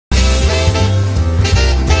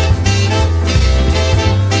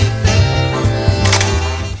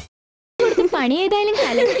പണി ഏതായാലും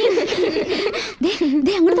കാലം.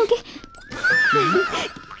 അങ്ങോട്ട് നോക്കി.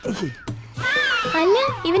 അല്ല,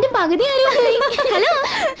 ഇവന്റെ പകുതി ആരും പോയി. ഹലോ,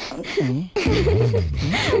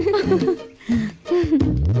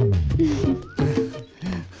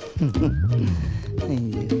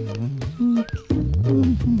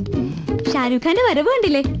 ഷാരൂഖ് ഖാന്റെ വരവ്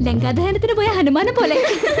കണ്ടില്ലേ? ലങ്കാദഹനത്തിന് പോയ ഹനുമാനെ പോലെ.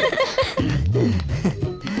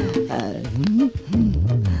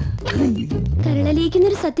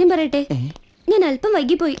 കരളലിയിക്കുന്നൊരു സത്യം പറയട്ടെ, ഞാൻ അല്പം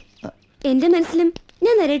വൈകിപ്പോയി. എന്റെ മനസ്സിലും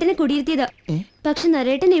ഞാൻ നരേട്ടനെ കുടിയിരുത്തിയതാ. പക്ഷെ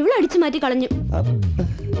നരേട്ടൻ ഇവളെ അടിച്ചു മാറ്റി കളഞ്ഞു.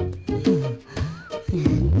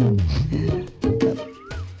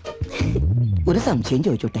 ഒരു സംശയം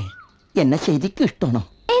ചോദിച്ചോട്ടെ, എന്നെ ശരിക്കും ഇഷ്ടമാണോ?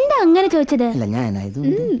 എന്താ അങ്ങനെ ചോദിച്ചത്?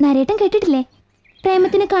 നരേട്ടൻ കേട്ടിട്ടില്ലേ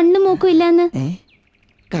പ്രേമത്തിന് കണ്ണും മൂക്കും ഇല്ലാന്ന്?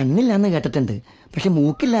 കണ്ണില്ലാന്ന് കേട്ടിട്ടുണ്ട്, പക്ഷെ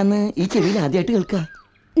മൂക്കില്ലാന്ന് ഈ ചെവിയിൽ ആദ്യമായിട്ട് കേൾക്ക.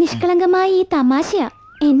 നിഷ്കളങ്കമായി ഈ തമാശയാ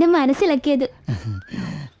എന്റെ മനസ്സിലാക്കിയത്.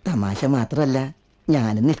 തമാശ മാത്രല്ല,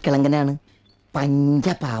 ഞാനും നിഷ്കളങ്കനാണ്.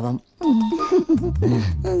 പഞ്ചപാവം.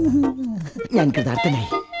 ഞാൻ കൃതാർത്ഥനായി.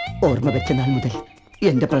 ഓർമ്മ വെച്ച നാൾ മുതൽ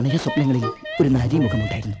എന്റെ പ്രണയ സ്വപ്നങ്ങളിൽ ഒരു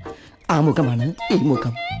നാരീമുഖമുണ്ടായിരുന്നു. ആ മുഖമാണ് ഈ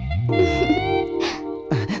മുഖം.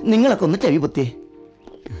 നിങ്ങളൊക്കെ ഒന്ന് ചെവി പൊത്തിയേ.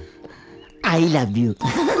 I love you.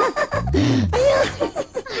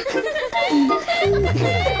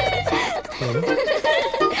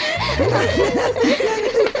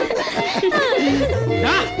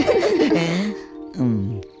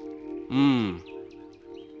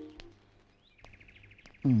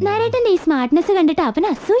 നരേട്ടന്റെ ഈ സ്മാർട്ട്നെസ് കണ്ടിട്ട് അവൻ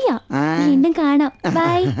അസൂയ. വീണ്ടും കാണാം.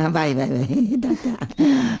 Bye bye bye bye.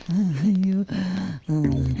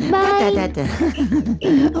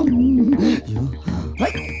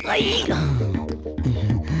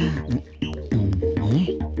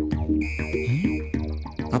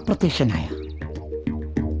 അപ്രത്യക്ഷനായ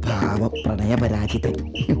ഭാവ പ്രണയപരാജിതൻ.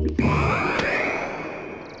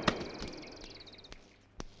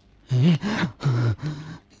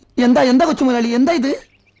 എന്താ എന്താ കൊച്ചുമുതലാളി, എന്താ ഇത്?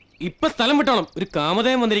 ഇപ്പൊ സ്ഥലം വിട്ടോണം, ഒരു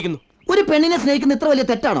കാമതയം വന്നിരിക്കുന്നു. ഒരു പെണ്ണിനെ സ്നേഹിക്കുന്ന ഇത്ര വലിയ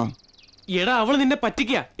തെറ്റാണോ? എടാ, അവള് നിന്നെ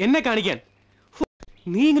പറ്റിക്കുക, എന്നെ കാണിക്കാൻ.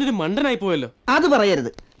 നീ ഇങ്ങനൊരു മണ്ടനായി പോയല്ലോ. അത് പറയരുത്.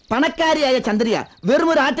 പണക്കാരിയായ ചന്ദ്രിയ വെറും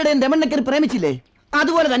ഒരു ആട്ടിടയൻ രമണ്ണക്കര് പ്രേമിച്ചില്ലേ?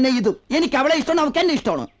 അതുപോലെ തന്നെ ഇതും. എനിക്ക് അവളെ ഇഷ്ടമാണ്, അവൾക്ക് എന്നെ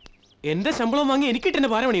ഇഷ്ടമാണ്. എന്റെ ശമ്പളം വാങ്ങി എനിക്കിട്ട്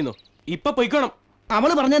എന്നെ ഭാരം പണിയുന്നു. ഇപ്പൊ പൊയ്ക്കോണം.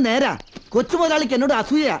 അവള് പറഞ്ഞ നേരാ. കൊച്ചുമുതലാളിക്ക് എന്നോട്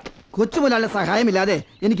അസൂയ. കൊച്ചുമുതലാളിയുടെ സഹായമില്ലാതെ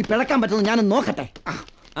എനിക്ക് പിഴക്കാൻ പറ്റുന്നത് ഞാൻ നോക്കട്ടെ.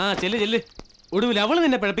 ആ ചെല്ല് ചെല്ല്. ഒടുവിൽ അവള്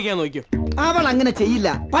നിന്നെ പിഴപ്പിക്കാൻ നോക്കിയോ? അവൾ അങ്ങനെ ചെയ്യില്ല.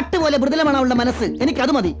 പട്ടുപോലെ മൃദുലമാണ് അവളുടെ മനസ്സ്.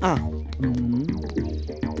 എനിക്കത് മതി.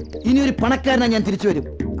 ഇനി ഒരു പണക്കാരനാ ഞാൻ തിരിച്ചു വരും.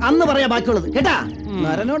 അന്ന് പറയാ ബാക്കിയുള്ളത് കേട്ടാ.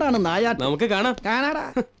 നരനോടാണ് നായാട്ട്. നമുക്ക് കാണാം. കാണാടാ.